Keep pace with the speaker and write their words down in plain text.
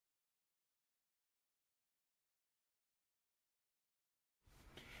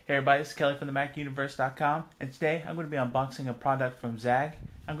Hey everybody, it's Kelly from the MacUniverse.com, and today I'm going to be unboxing a product from Zagg.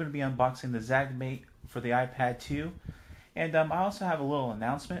 I'm going to be unboxing the Zaggmate for the iPad 2, and I also have a little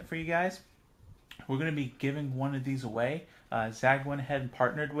announcement for you guys. We're going to be giving one of these away. Zagg went ahead and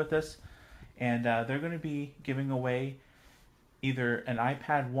partnered with us, and they're going to be giving away either an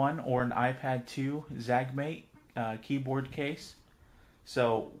iPad 1 or an iPad 2 Zaggmate keyboard case.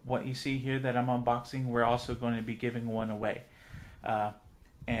 So what you see here that I'm unboxing, we're also going to be giving one away.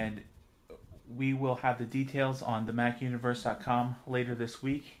 And we will have the details on the MacUniverse.com later this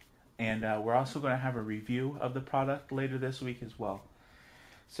week, and we're also going to have a review of the product later this week as well.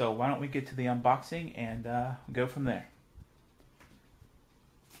 So why don't we get to the unboxing and go from there.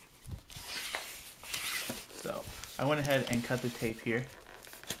 So I went ahead and cut the tape here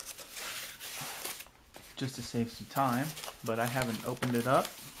just to save some time, but I haven't opened it up,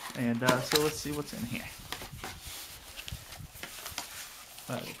 and so let's see what's in here.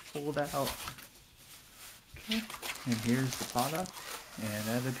 I will fold out. Okay, and here's the product, and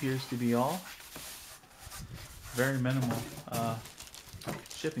that appears to be all. Very minimal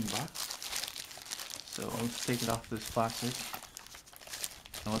shipping box. So let's take it off this plastic.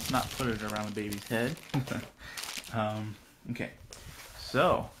 And let's not put it around the baby's head. Okay,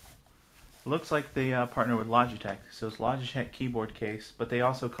 so it looks like they partner with Logitech. So it's Logitech keyboard case, but they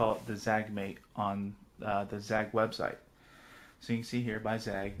also call it the Zaggmate on the Zagg website. So you can see here by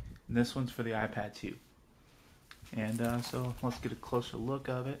Zagg, and this one's for the iPad 2. And so let's get a closer look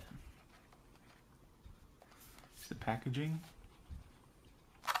of it. It's the packaging.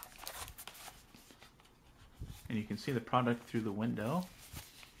 And you can see the product through the window.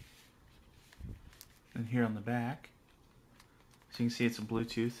 And here on the back, so you can see it's a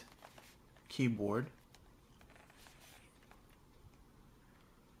Bluetooth keyboard.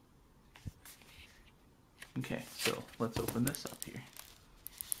 Okay, so let's open this up here.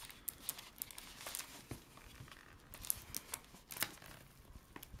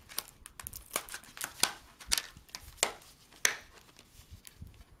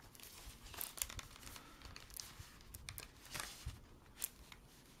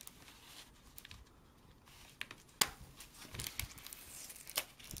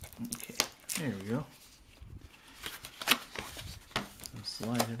 Okay, there we go.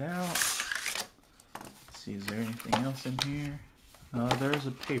 Slide it out. See, is there anything else in here? There's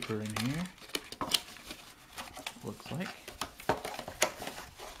a paper in here. Looks like.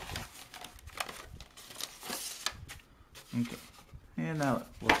 Okay, and now it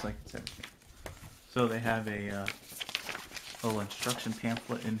looks like it's everything. So they have a little instruction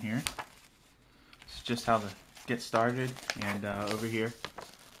pamphlet in here. It's just how to get started, and over here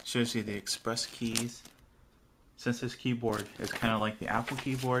shows you the express keys. Since this keyboard is kind of like the Apple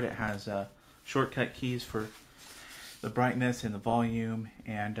keyboard, it has shortcut keys for the brightness and the volume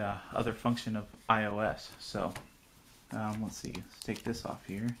and other function of iOS. So let's see, let's take this off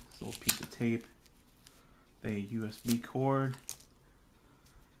here. This little piece of tape, the USB cord,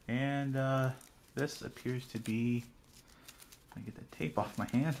 and this appears to be, I get the tape off my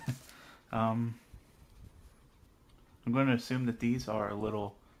hand. I'm going to assume that these are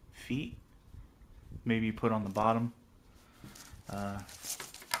little feet, maybe put on the bottom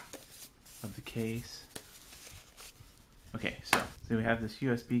of the case. Okay, so we have this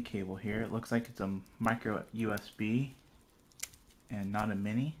USB cable here. It looks like it's a micro USB and not a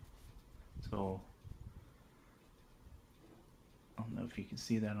mini. So I don't know if you can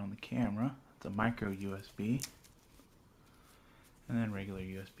see that on the camera. It's a micro USB, and then regular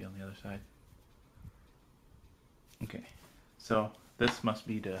USB on the other side. Okay, so this must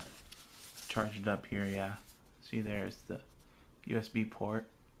be to charge it up here. Yeah, see, there's the USB port.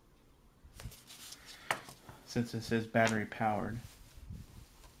 Since this is battery powered.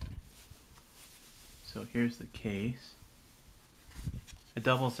 So here's the case. It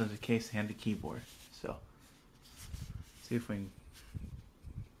doubles as a case and a keyboard. So see if we can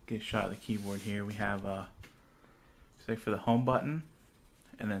get a shot of the keyboard here. We have say for the home button,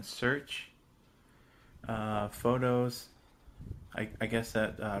 and then search, photos. I guess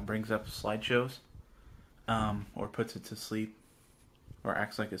that brings up slideshows, or puts it to sleep, or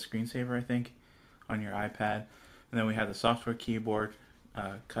acts like a screensaver, I think, on your iPad. And then we have the software keyboard,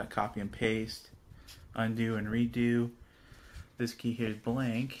 cut, copy, and paste, undo and redo. This key here is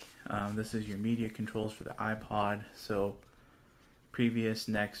blank. This is your media controls for the iPod, so previous,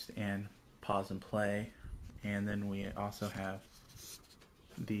 next, and pause and play. And then we also have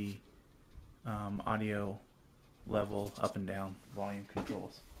the audio level up and down volume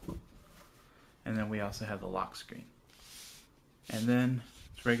controls. And then we also have the lock screen. And then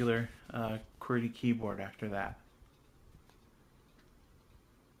it's regular QWERTY keyboard after that.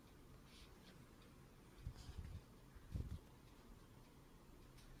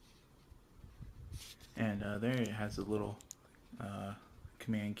 And there it has a little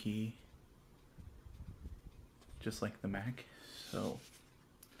command key, just like the Mac. So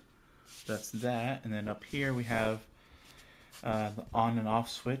that's that. And then up here we have the on and off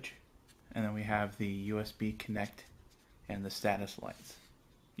switch, and then we have the USB connect and the status lights.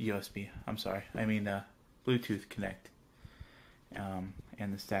 I'm sorry, I mean Bluetooth connect,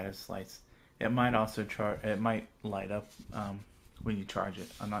 and the status lights. It might also it might light up when you charge it.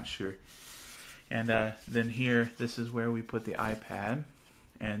 I'm not sure. And then here, this is where we put the iPad,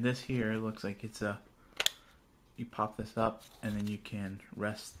 and this here looks like it's you pop this up, and then you can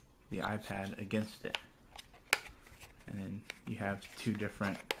rest the iPad against it, and then you have two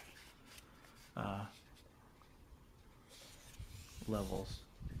different levels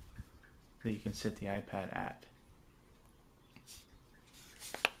that you can set the iPad at.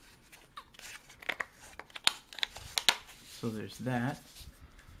 So there's that.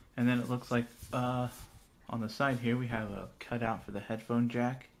 And then it looks like on the side here we have a cutout for the headphone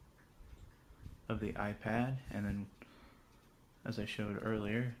jack of the iPad, and then as I showed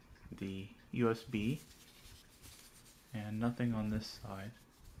earlier, the USB, and nothing on this side.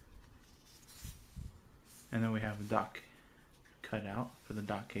 And then we have a dock cutout for the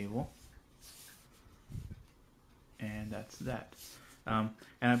dock cable, and that's that. And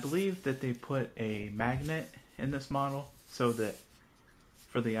I believe that they put a magnet in this model so that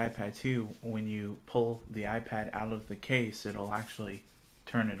for the iPad 2, when you pull the iPad out of the case, it'll actually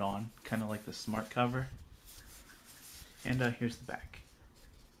turn it on, kind of like the smart cover. And here's the back.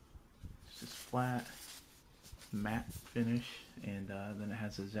 It's just flat, matte finish, and then it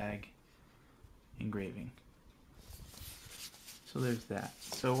has a Zagg engraving. So there's that.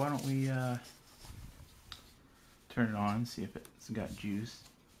 So why don't we turn it on, see if it's got juice.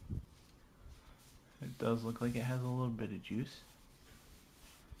 It does look like it has a little bit of juice.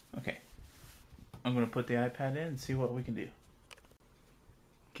 Okay, I'm going to put the iPad in and see what we can do.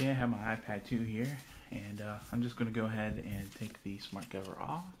 Okay, I have my iPad 2 here, and I'm just going to go ahead and take the smart cover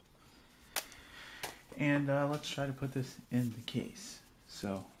off. And let's try to put this in the case.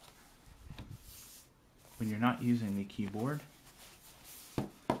 So, when you're not using the keyboard,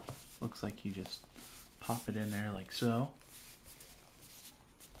 looks like you just pop it in there like so.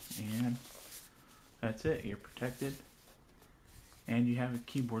 And that's it, you're protected. And you have a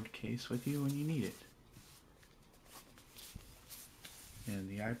keyboard case with you when you need it. And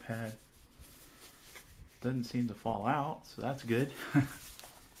the iPad doesn't seem to fall out, so that's good.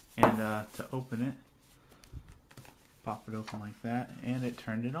 And to open it, pop it open like that, and it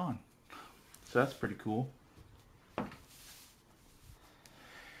turned it on. So that's pretty cool.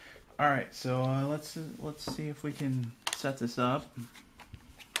 Alright, so let's see if we can set this up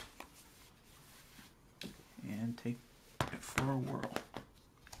and take it for a whirl.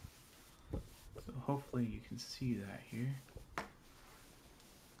 So hopefully you can see that here.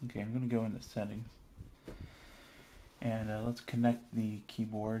 Okay, I'm going to go into settings, and let's connect the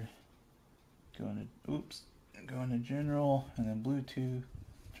keyboard. Go into general, and then Bluetooth.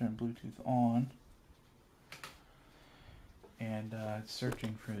 Turn Bluetooth on, and it's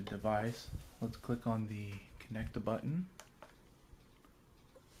searching for a device. Let's click on the connect button,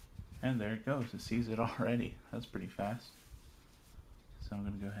 and there it goes. It sees it already. That's pretty fast. So I'm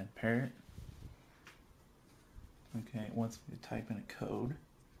going to go ahead and pair it. Okay, it wants me to type in a code.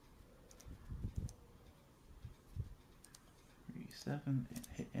 37 and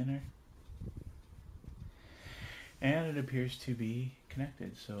hit enter. And it appears to be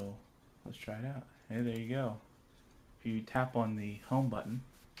connected, so let's try it out. Hey, there you go. If you tap on the home button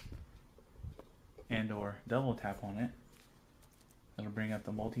and or double tap on it, it'll bring up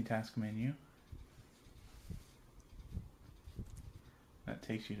the multitask menu. That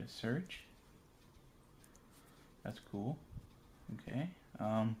takes you to search. That's cool. Okay.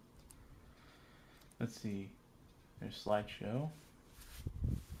 Let's see. There's slideshow.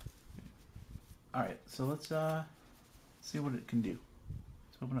 Alright, so let's see what it can do.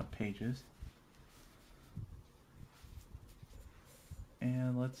 Let's open up Pages.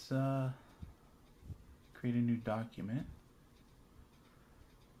 And let's create a new document.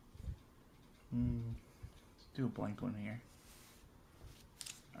 Let's do a blank one here.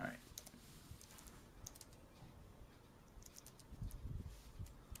 Alright.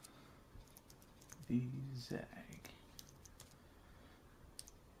 The Zagg.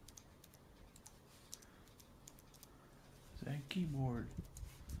 Zagg keyboard.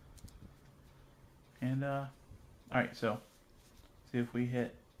 And alright, so see if we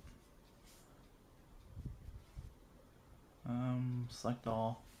hit select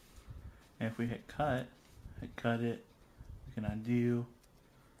all, and if we hit cut it, we can undo,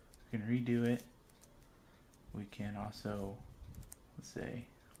 we can redo it, we can also, let's say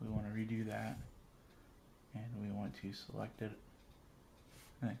we want to redo that, and we want to select it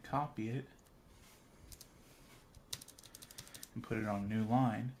and then copy it and put it on a new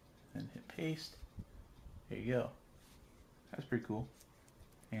line and hit paste. There you go. That's pretty cool.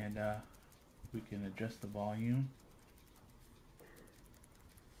 And we can adjust the volume,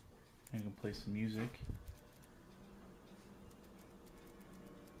 and we can play some music.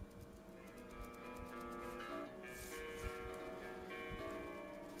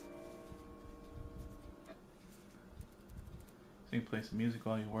 So you can play some music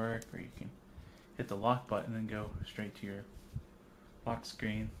while you work, or you can hit the lock button and go straight to your lock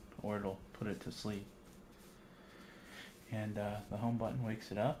screen, or it'll put it to sleep. And the home button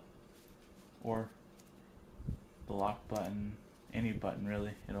wakes it up, or the lock button, any button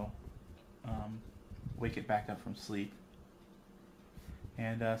really, it'll wake it back up from sleep.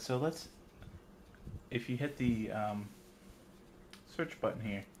 And so if you hit the search button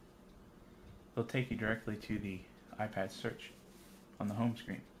here, it'll take you directly to the iPad search on the home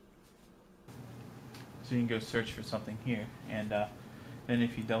screen. So you can go search for something here, and then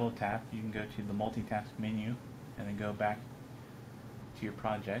if you double tap, you can go to the multitask menu and then go back to your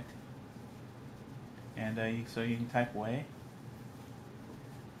project. And so you can type away,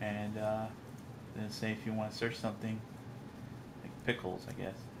 and then say if you want to search something like pickles, I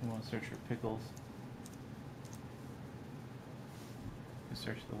guess. You want to search for pickles. You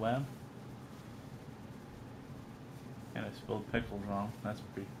search the web. And I spelled pickles wrong. That's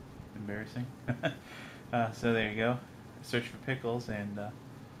pretty embarrassing. So there you go. Search for pickles, and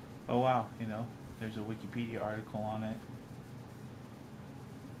oh wow, there's a Wikipedia article on it,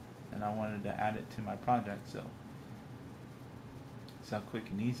 and I wanted to add it to my project, so that's how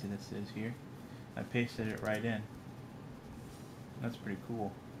quick and easy this is here. I pasted it right in. That's pretty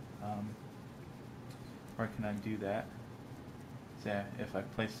cool. Where can I do that? Say if I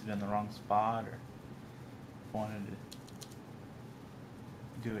placed it in the wrong spot, or wanted to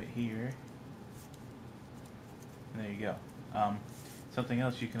do it here. And there you go. Something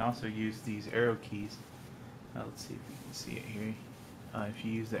else, you can also use these arrow keys. Let's see if we can see it here. If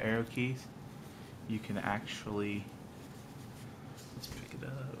you use the arrow keys, you can actually, let's pick it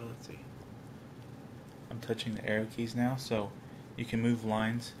up. Let's see. I'm touching the arrow keys now, so you can move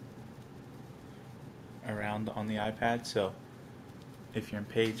lines around on the iPad. So if you're in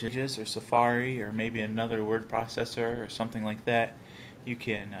Pages or Safari or maybe another word processor or something like that, you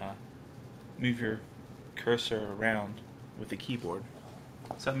can move your cursor around with the keyboard.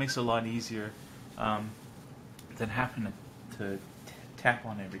 So that makes it a lot easier than having to tap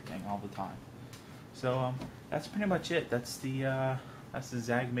on everything all the time. So that's pretty much it. That's the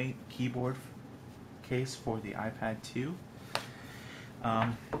Zaggmate keyboard case for the iPad 2.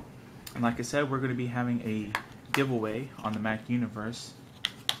 And like I said, we're going to be having a giveaway on the Mac Universe,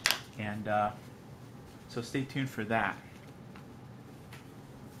 and so stay tuned for that.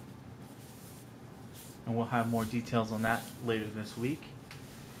 And we'll have more details on that later this week,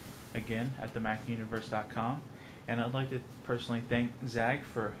 again at themacuniverse.com. And I'd like to personally thank Zagg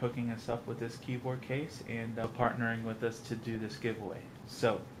for hooking us up with this keyboard case and partnering with us to do this giveaway.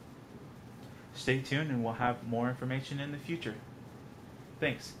 So stay tuned, and we'll have more information in the future.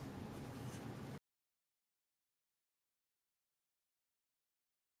 Thanks.